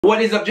What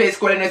is up, J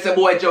Squad? And it's your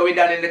boy Joey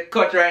Dan in the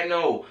cut right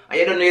now. And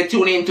you don't know you're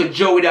tuning in to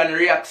Joey Dan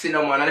Reacts, you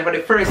know, man. And if for the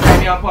first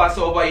time you pass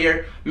over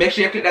here, make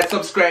sure you click that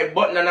subscribe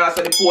button and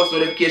also the post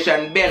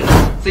notification bell.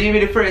 So you'll be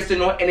the first to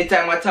know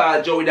anytime at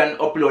all Joey Dan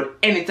upload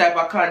any type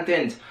of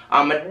content.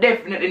 I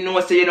definitely know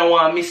so you don't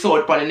want to miss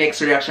out on the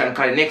next reaction,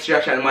 because the next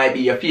reaction might be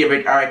your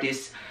favorite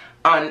artist.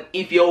 And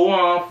if you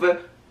want for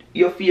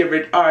your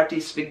favorite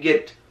artist to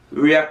get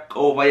react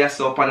over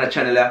yourself on the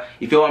channel,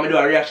 if you want me to do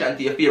a reaction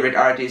to your favorite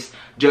artist,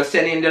 just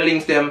send in the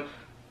links them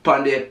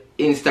on the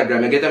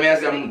Instagram. You get me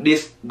as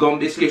this gum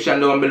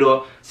description down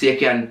below, so you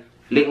can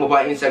link me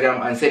on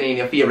Instagram and send in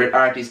your favorite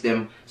artist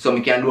them, so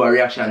we can do a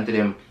reaction to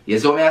them. You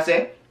see what I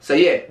say? So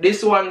yeah,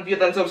 this one view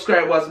and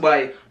subscribe was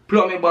by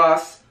Plumpy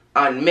Boss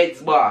and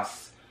Medz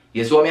Boss.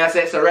 You see what I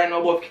say? So right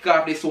now we'll kick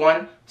off this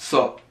one.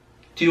 So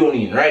tune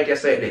in, right? You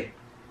say there.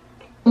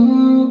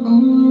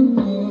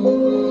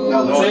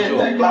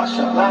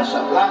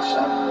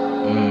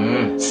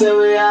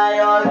 So we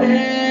are all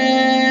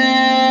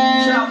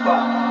day.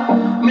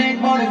 Chopper. Make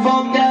money,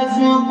 fuck that,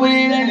 smoke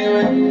weed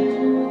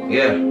anyway.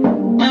 Yeah.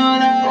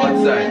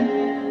 Outside.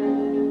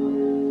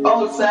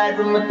 Outside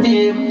from my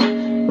team.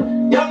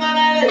 Young and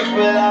I live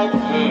my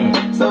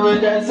life. So we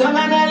just young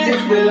and I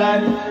live my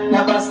life.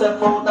 Never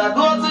step out, I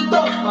go to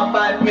top my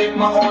pipe. Make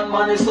my own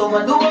money, so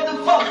I do what the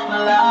fuck my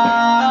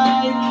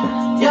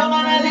life. Young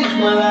and I live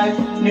my life.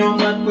 New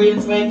man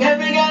queens make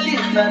every girl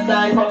live that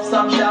type. Pop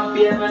some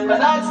champagne when my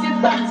dogs give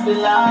thanks for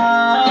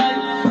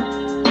life.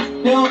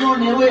 New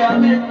money we are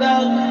make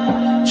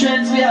that.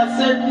 Trends we are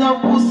setting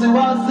up, pussy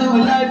was see we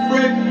life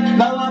break.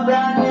 Now a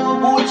brand new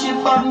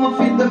bullshit bag, my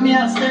feet to me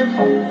a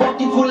step.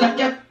 Fucking full like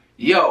a...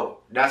 Yo,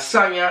 that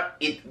song yeah,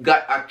 it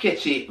got a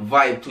catchy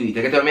vibe to it.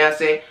 You get what I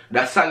say?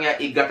 That song yeah,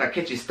 it got a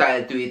catchy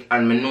style to it,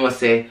 and me know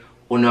say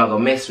we not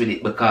gonna mess with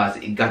it because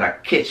it got a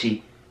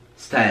catchy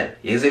style.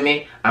 You see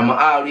me? I'm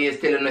always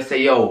telling me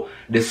say, yo,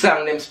 the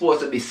song them supposed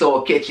to be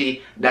so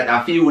catchy that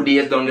a few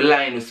days down the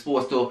line we're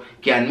supposed to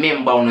can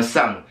remember on the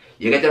song.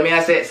 You get what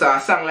I say? So a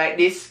song like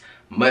this,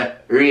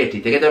 but rate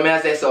it. You get what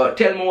I say? So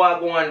tell me what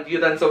go on,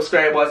 view and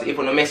subscribers. If you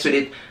don't mess with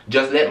it,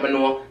 just let me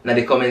know in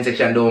the comment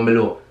section down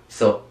below.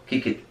 So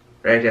kick it.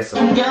 Right there, so.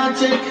 Can't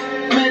check.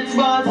 Medz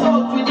Boss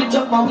out with the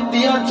chopper with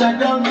the archer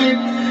ground clip.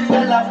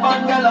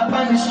 Gallop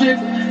on the strip.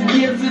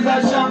 Cases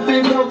are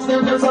champagne dogs,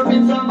 them just up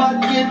in some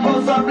bad kid.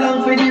 Post a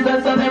blank for this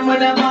and so them when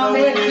them a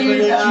make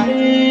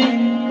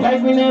it.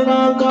 Like we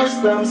never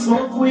custom.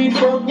 Smoke weed,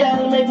 fuck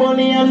y'all, make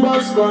money and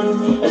bust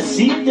gun. A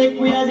C-Tech,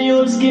 we had the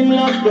old skin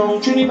locked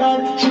down.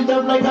 Trinidad, shoot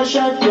up like a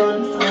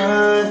shotgun.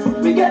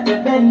 We got the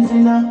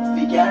benzina,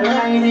 we got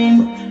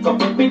riding.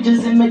 Couple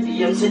bitches in my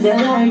DM say they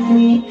like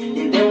me.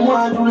 If they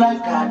want to like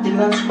carton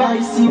and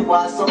spicy,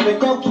 what's up a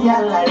cocky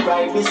and like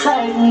right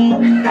beside me.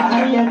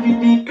 I every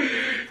deep.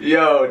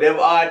 Yo, them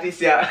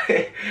artists yeah,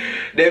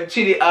 them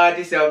chilly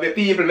artists yeah, the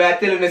people may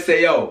tell them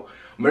say yo,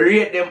 I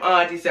rate them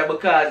artists yeah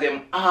because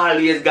them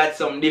always got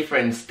some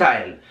different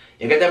style.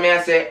 You get what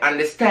I say? And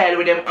the style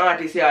with them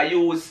artists yeah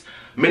use,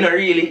 me not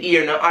really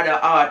hear no other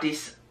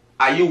artists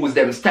I use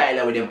them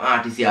style with them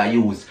artists yeah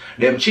use.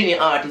 Them chinny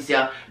artists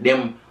yeah,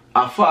 them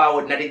are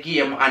forward in the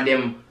game and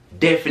them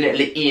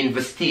definitely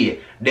invest.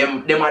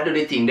 Them a do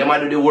the thing, them a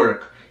do the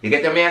work. You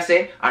get what I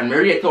say? And me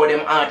rate how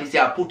them artists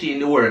are put in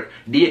the work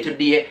day to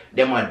day,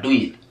 them a do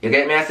it. You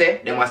get me I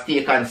say? Them a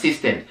stay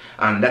consistent.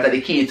 And that's the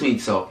key to it.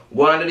 So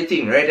go on to the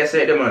thing, right? I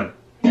said the man.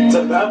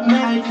 So grab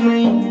my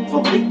clean,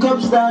 for pick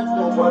up start,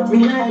 no what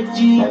we like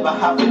G. Never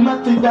having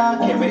my to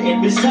dark, every head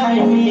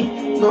beside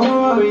me. No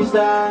worries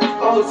that,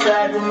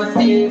 outside from my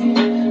team.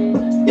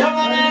 Young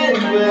and I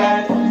live my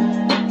life.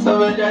 So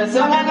we just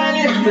young and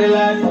I live my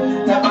life.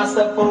 Never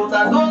step out, I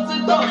go to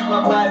top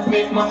my pipe.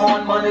 Make my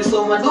own money,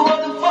 so I do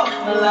what the fuck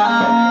my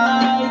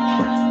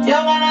life.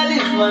 Young and I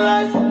live my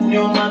life.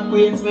 New man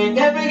queens make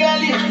every girl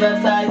live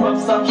that type.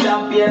 Of some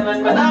champagne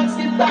when my dogs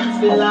give thanks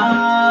for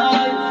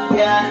life.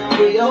 Yeah,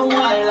 we are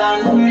wild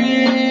and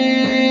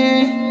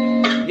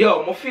free.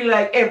 Yo, I feel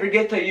like every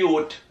ghetto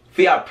youth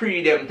feel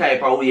pre them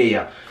type of way.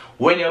 Yeah.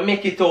 When you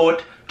make it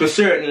out to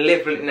certain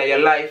level in your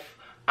life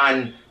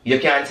and you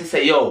can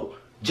say, yo,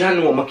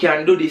 Jano, I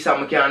can do this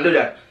and I can do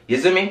that. You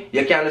see me?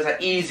 You can do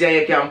it easier,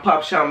 you can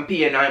pop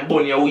champagne and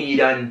burn your weed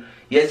and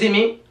you see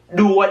me?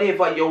 Do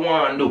whatever you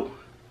want to do.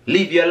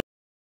 Live your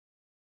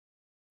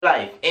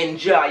life.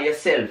 Enjoy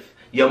yourself.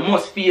 You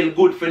must feel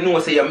good for know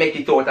so you make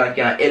it out and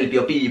can help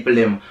your people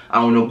them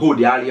and you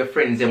good, all your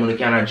friends them you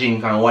can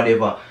drink and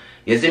whatever.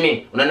 You see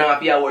me? You don't have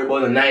to worry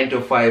about the 9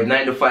 to 5.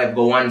 9 to 5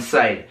 go one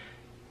side.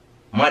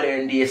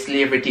 Modern day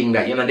slavery thing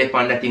that you know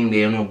depend that thing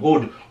there, you know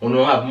good. You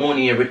know have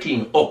money,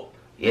 everything up.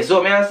 Yeah,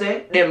 so me I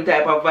say, them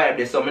type of vibe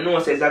there, so me know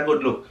say it's a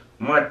good look.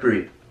 Mad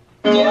pre.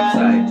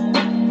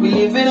 Yeah. We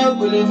live it up,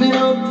 we live it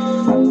up.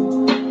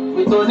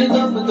 We turn it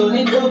up, we turn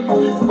it up.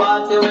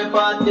 Party we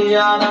party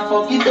and I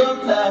fuck it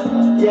up like.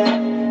 Yeah.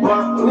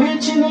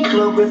 Rich in the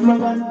club with my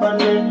gun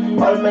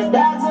bandit. All my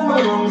dogs in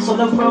my room so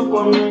the fuck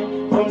on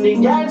me. From the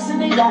guys in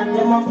the gang,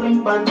 them a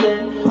fling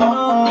bandit.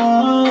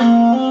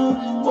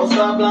 Oh, what's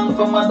that blank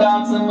from my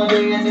dogs and my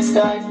day in the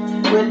sky.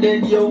 with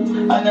dead yo.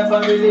 I never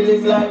really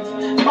live life.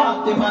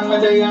 Party man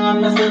with the young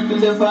and myself in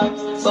the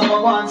vibe. Some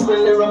of one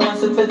spill the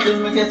romance if it's till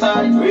me get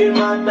high. Real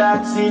man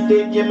that see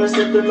take you, me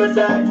say to me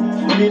die.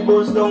 The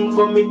boss don't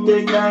come, me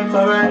take time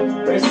for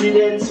right.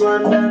 Presidents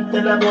want that,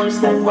 tell a boy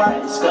step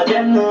wise. Cause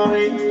them know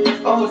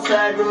it.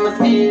 Outside with my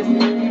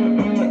team.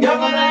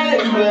 Young and I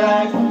live my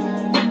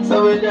life.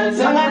 So we just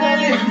young and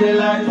I live the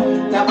life.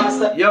 Never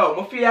stop. Yo,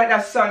 I feel like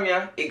that song,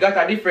 yeah, it got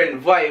a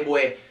different vibe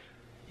where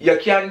you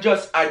can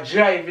just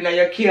drive in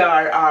your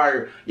car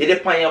or you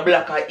dip on your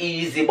block or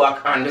easy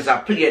back and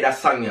just play that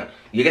song. Yeah.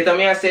 You get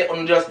me? I say,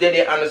 just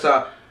there and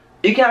just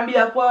it can be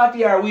a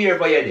party or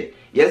wherever you're there.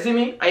 You see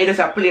me? And you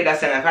just play that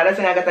song. Because that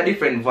song got a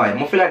different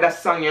vibe. I feel like that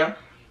song, yeah,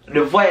 the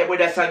vibe with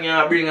that song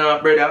you bring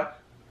up, brother,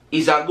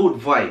 is a good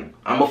vibe.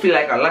 And I feel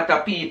like a lot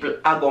of people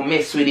are going to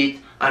mess with it.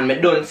 And I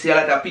don't see a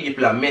lot of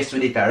people are mess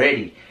with it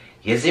already.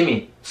 You see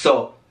me?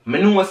 So, I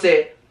know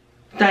say,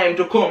 time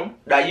to come,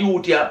 that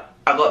youth here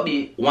are going to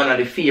be one of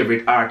the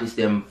favorite artists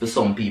them for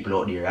some people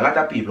out there. A lot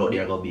of people out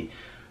there are going to be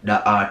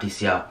the artists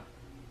here.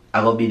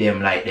 Are going to be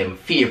them like them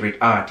favorite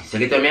artists. You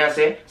get what I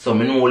say? So, I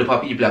know all the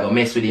people are going to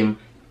mess with him.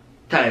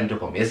 Time to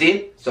come. You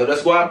see? So,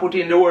 just go and put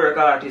in the work,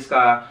 artists,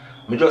 because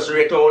I just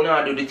rate out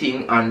now do the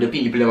thing and the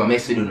people that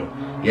mess with you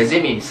know. You see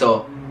me?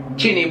 So,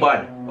 chinny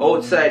bad.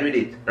 Outside with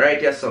it. Right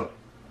here, son.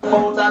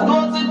 Out I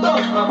go to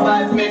touch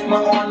my vibe, make my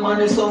own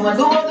money, so I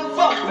do what the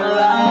fuck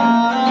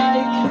I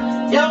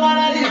like. Young and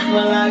I live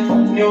my life.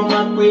 New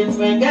man queens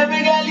make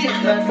every girl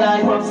live that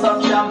life. Pop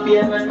some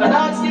champagne when my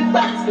dogs give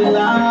thanks for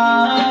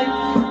life.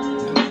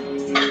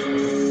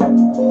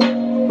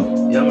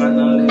 Young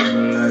and I live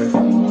my life.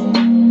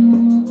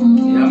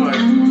 Yeah, man.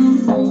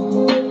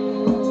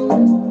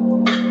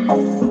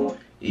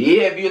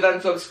 Yeah, if you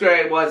don't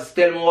subscribe, was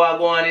tell me what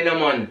go on in a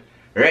man.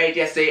 Right,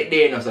 you say it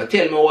there now, so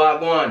tell me what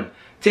go on.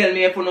 Tell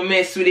me if you don't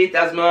mess with it,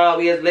 as I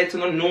always let you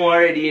know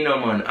already, you know,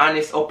 man.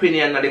 Honest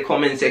opinion in the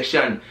comment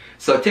section.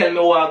 So tell me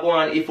what go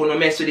on if you don't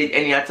mess with it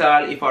any at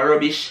all. If I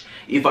rubbish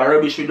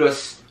we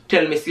just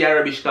tell me see a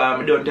rubbish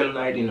because I don't tell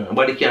nothing, you know.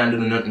 Nobody can do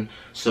nothing.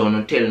 So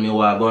no tell me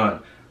what go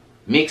on.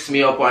 Mix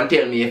me up and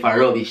tell me if I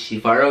rubbish.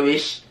 If I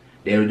rubbish,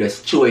 then we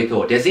just throw it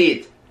out. You see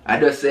it? I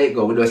just say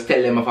go, we just tell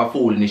them if I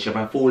foolish. If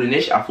I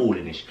foolish, I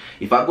foolish.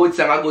 If a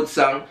good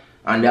song,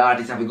 and the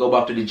artist have to go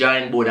back to the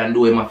giant board and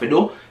do him have to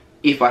do.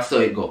 If I saw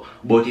it go.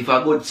 But if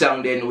a good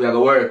song, then we are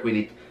going to work with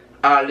it.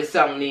 All the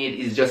song need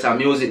is just a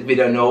music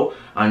video now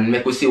and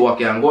make us see what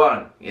can go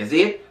on. You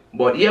see?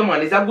 But yeah,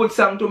 man, it's a good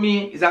song to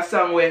me. It's a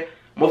song where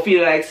I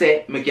feel like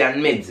say we can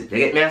Medz it. You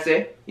get me I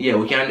say? Yeah,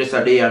 we can just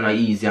a day and a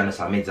easy and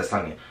just a Medz a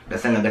song. The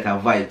song got a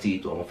vibe to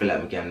it and I feel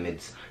like we can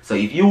Medz. So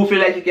if you feel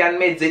like you can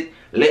Medz it,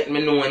 let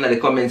me know in the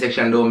comment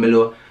section down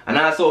below. And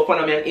also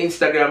follow me on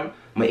Instagram.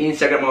 My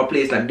Instagram will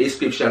place in the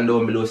description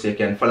down below so you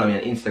can follow me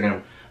on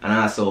Instagram. And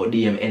also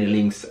DM any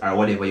links or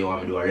whatever you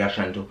want me to do a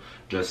reaction to.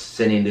 Just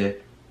send in the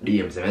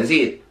DMs and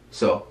see it.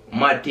 So,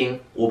 mad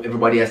thing. Hope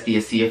everybody has stay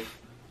safe.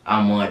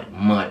 A mad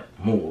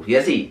move.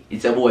 You see?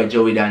 It's a boy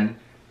Joey Dan.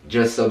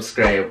 Just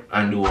subscribe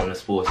and do what you're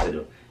supposed to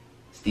do.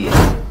 Stay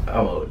safe.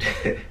 I'm out.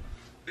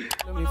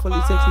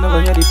 Fully sex,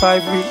 never hear the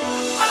 5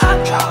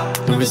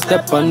 read. We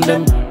step on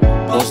them.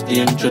 Post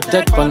the intro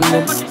tech on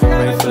them.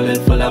 Rifle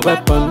full of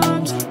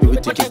weapons. We will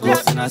take it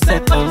close in a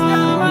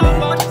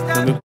second.